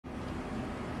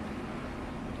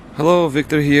Hello,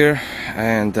 Victor here,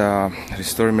 and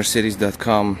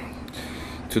RestoreMercedes.com.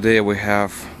 Today we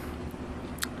have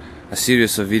a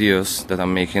series of videos that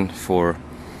I'm making for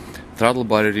throttle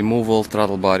body removal,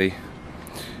 throttle body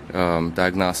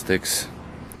diagnostics,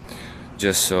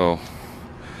 just so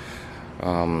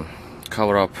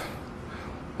cover up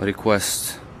a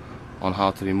request on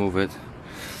how to remove it.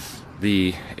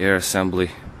 The air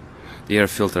assembly, the air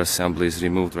filter assembly is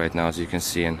removed right now, as you can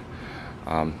see, and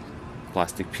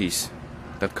plastic piece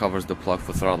that covers the plug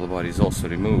for throttle body is also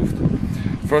removed.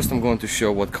 First I'm going to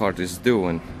show what car is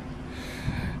doing,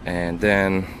 and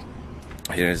then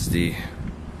here's the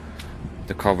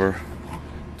cover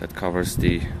that covers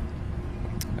the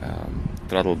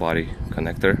throttle body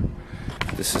connector.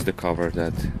 This is the cover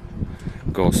that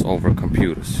goes over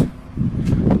computers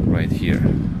right here.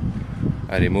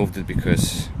 I removed it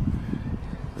because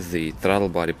the throttle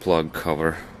body plug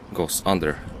cover goes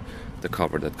under the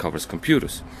cover that covers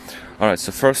computers. Alright,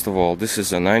 so first of all, this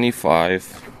is a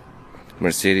 95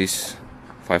 Mercedes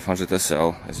 500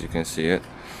 SL, as you can see it,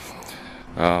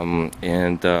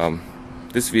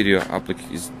 this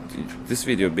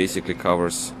video basically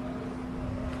covers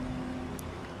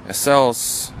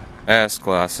SLs, S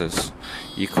classes,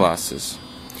 E classes.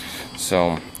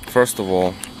 So first of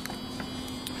all,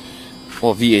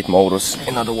 V8 motors,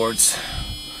 in other words.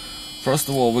 First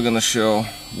of all, we're gonna show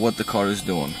what the car is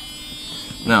doing.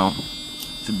 Now,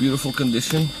 it's a beautiful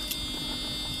condition.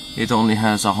 It only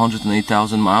has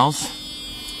 108,000 miles.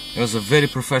 There was a very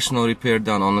professional repair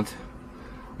done on it,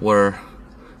 where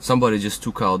somebody just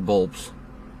took out bulbs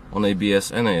on ABS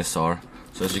and ASR.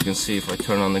 So as you can see, if I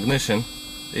turn on ignition,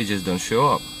 they just don't show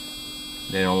up.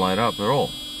 They don't light up at all.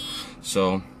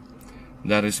 So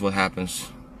that is what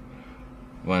happens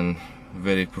when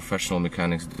very professional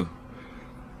mechanics do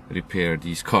repair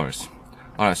these cars.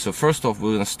 Alright, so first off,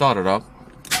 we're gonna start it up.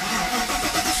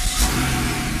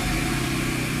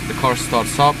 The car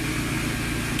starts up.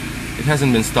 It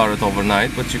hasn't been started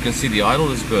overnight, but you can see the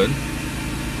idle is good.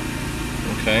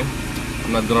 Okay,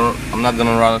 I'm not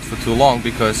gonna run it for too long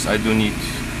because I do need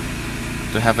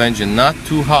to have engine not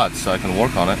too hot so I can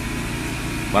work on it.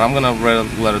 But I'm gonna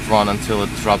let it run until it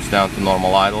drops down to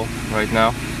normal idle right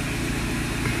now.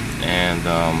 And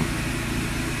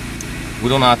we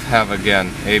do not have,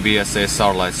 again, ABS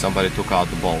ASR lights. Somebody took out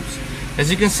the bulbs. As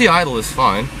you can see, idle is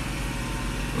fine.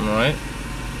 Alright,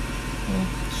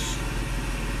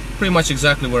 pretty much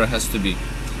exactly where it has to be.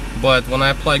 But when I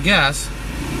apply gas,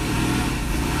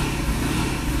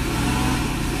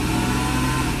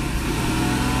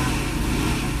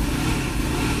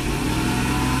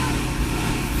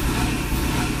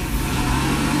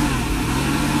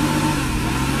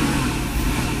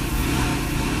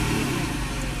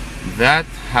 that's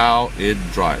how it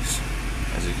drives.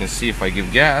 As you can see, if I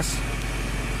give gas,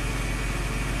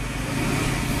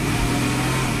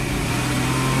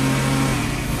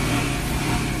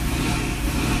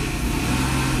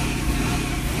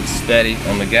 it's steady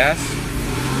on the gas.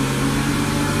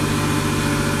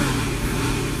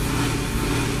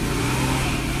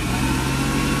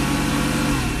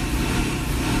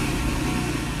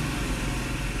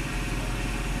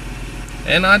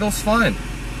 And idle's fine.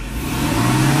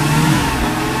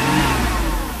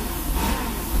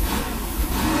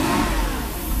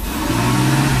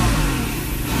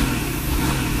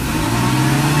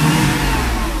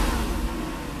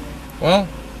 Well,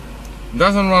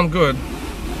 doesn't run good.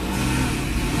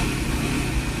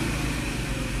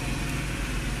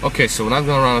 Okay, so we're not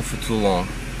gonna run it for too long.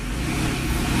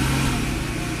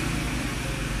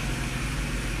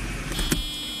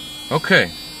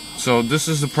 Okay, so this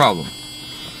is the problem.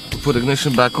 Put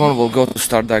ignition back on, we'll go to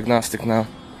start diagnostic now.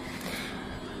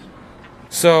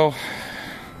 So,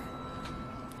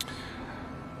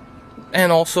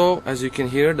 and also, as you can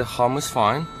hear, the hum is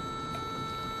fine.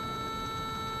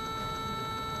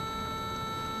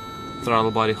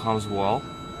 Throttle body hums well.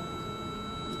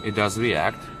 It does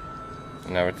react,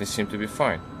 and everything seems to be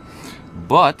fine.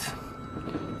 But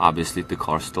obviously the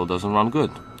car still doesn't run good.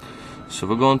 So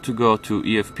we're going to go to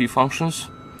EFP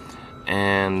functions,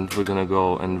 and we're gonna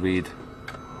go and read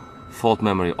fault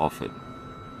memory of it.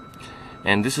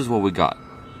 And this is what we got.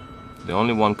 The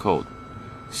only one code: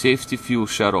 safety fuel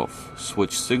shut off,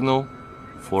 switch signal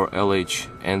for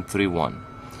LHN31.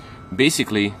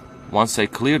 Basically, once I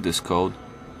clear this code,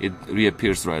 it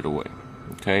reappears right away.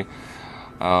 Okay,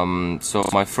 so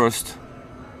my first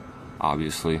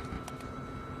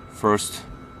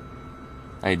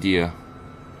idea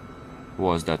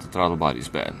was that the throttle body is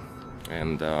bad,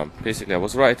 and basically I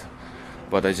was right,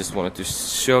 but I just wanted to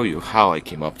show you how I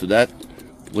came up to that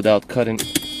without cutting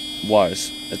wires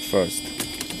at first.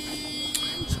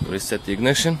 So reset the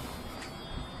ignition,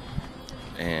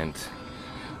 and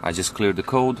I just cleared the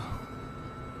code,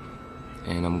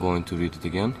 and I'm going to read it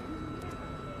again,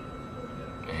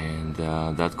 and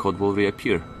that code will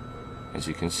reappear as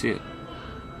you can see it.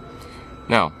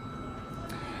 Now,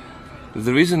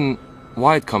 the reason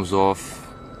why it comes off,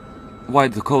 why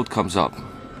the code comes up,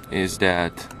 is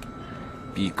that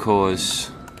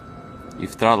because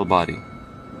if throttle body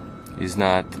is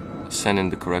not sending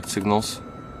the correct signals,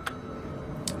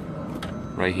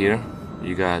 right here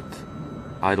you got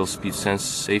idle speed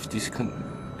safety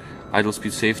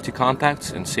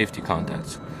contacts and safety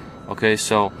contacts. Okay,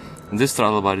 so in this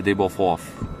throttle body they both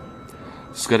off.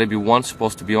 It's gotta be one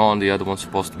supposed to be on, the other one's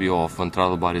supposed to be off when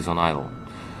throttle body is on idle.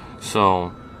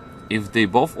 So if they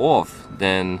both off,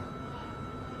 then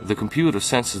the computer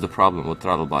senses the problem with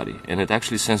throttle body, and it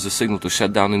actually sends the signal to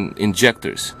shut down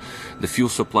injectors. The fuel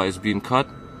supply is being cut,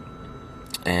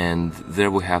 and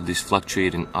there we have this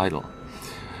fluctuating idle.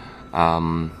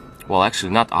 Well,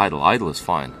 actually not idle. Idle is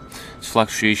fine. It's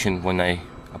fluctuation when I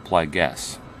apply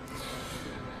gas,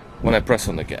 when I press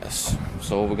on the gas.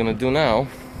 So what we're gonna do now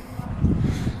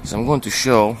is I'm going to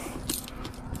show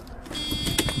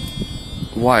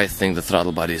why I think the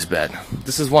throttle body is bad.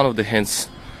 This is one of the hints.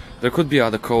 There could be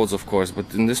other codes, of course,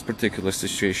 but in this particular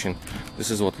situation,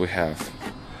 this is what we have.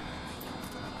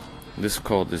 This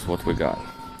code is what we got.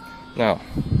 Now,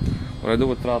 what I do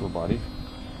with throttle body,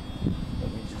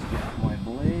 let me just get my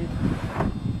blade,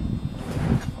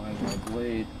 find my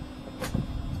blade.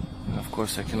 And of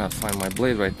course I cannot find my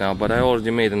blade right now, but I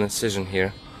already made an incision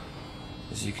here.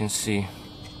 As you can see,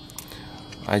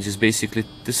 I just basically,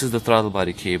 this is the throttle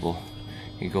body cable.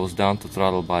 It goes down to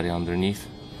throttle body underneath.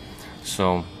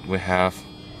 So we have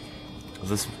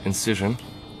this incision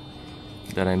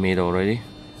that I made already.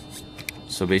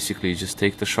 So basically you just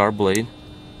take the sharp blade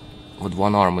with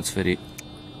one arm. It's very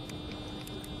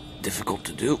difficult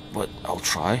to do, but I'll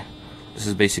try. This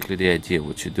is basically the idea,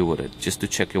 what you do with it, just to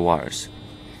check your wires.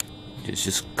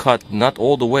 Just cut, not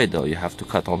all the way though, you have to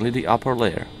cut only the upper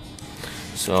layer.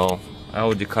 So I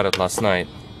already cut it last night,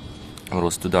 it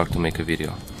was too dark to make a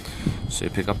video. So you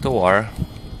pick up the wire,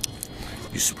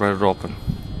 you spread it open.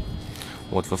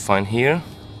 What we find here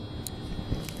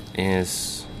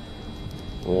is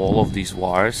all of these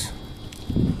wires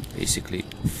basically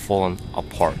fallen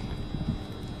apart.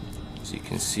 So you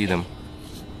can see them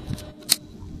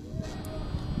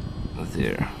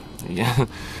there. Yeah,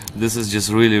 this is just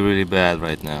really bad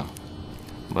right now,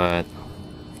 but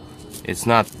it's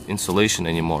not insulation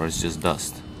anymore, it's just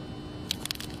dust.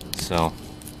 So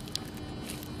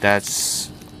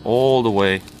that's all the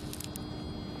way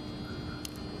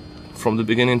from the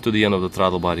beginning to the end of the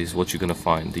throttle body is what you're gonna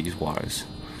find, these wires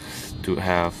to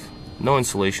have no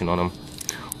insulation on them.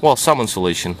 Well, some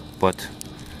insulation, but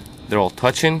they're all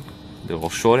touching, they're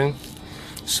all shorting.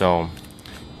 So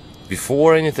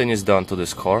before anything is done to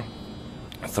this car,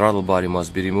 throttle body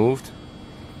must be removed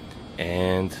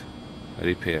and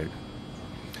repaired.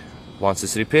 Once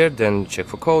it's repaired, then check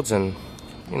for codes and,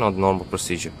 you know, the normal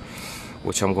procedure,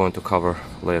 which I'm going to cover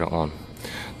later on.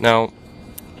 Now,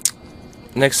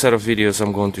 next set of videos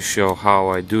I'm going to show how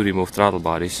I do remove throttle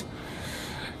bodies,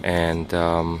 and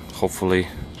hopefully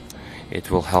it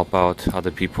will help out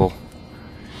other people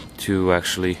to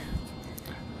actually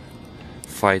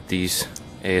fight these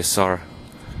ASR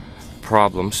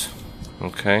problems.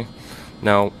 Okay,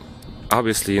 now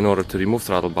obviously in order to remove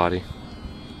throttle body,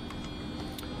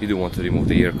 you do want to remove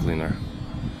the air cleaner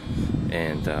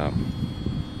and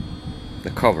the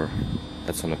cover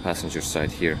that's on the passenger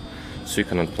side here, so you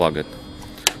can unplug it.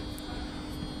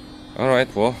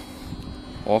 Alright, well,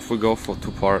 off we go for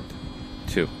part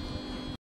 2.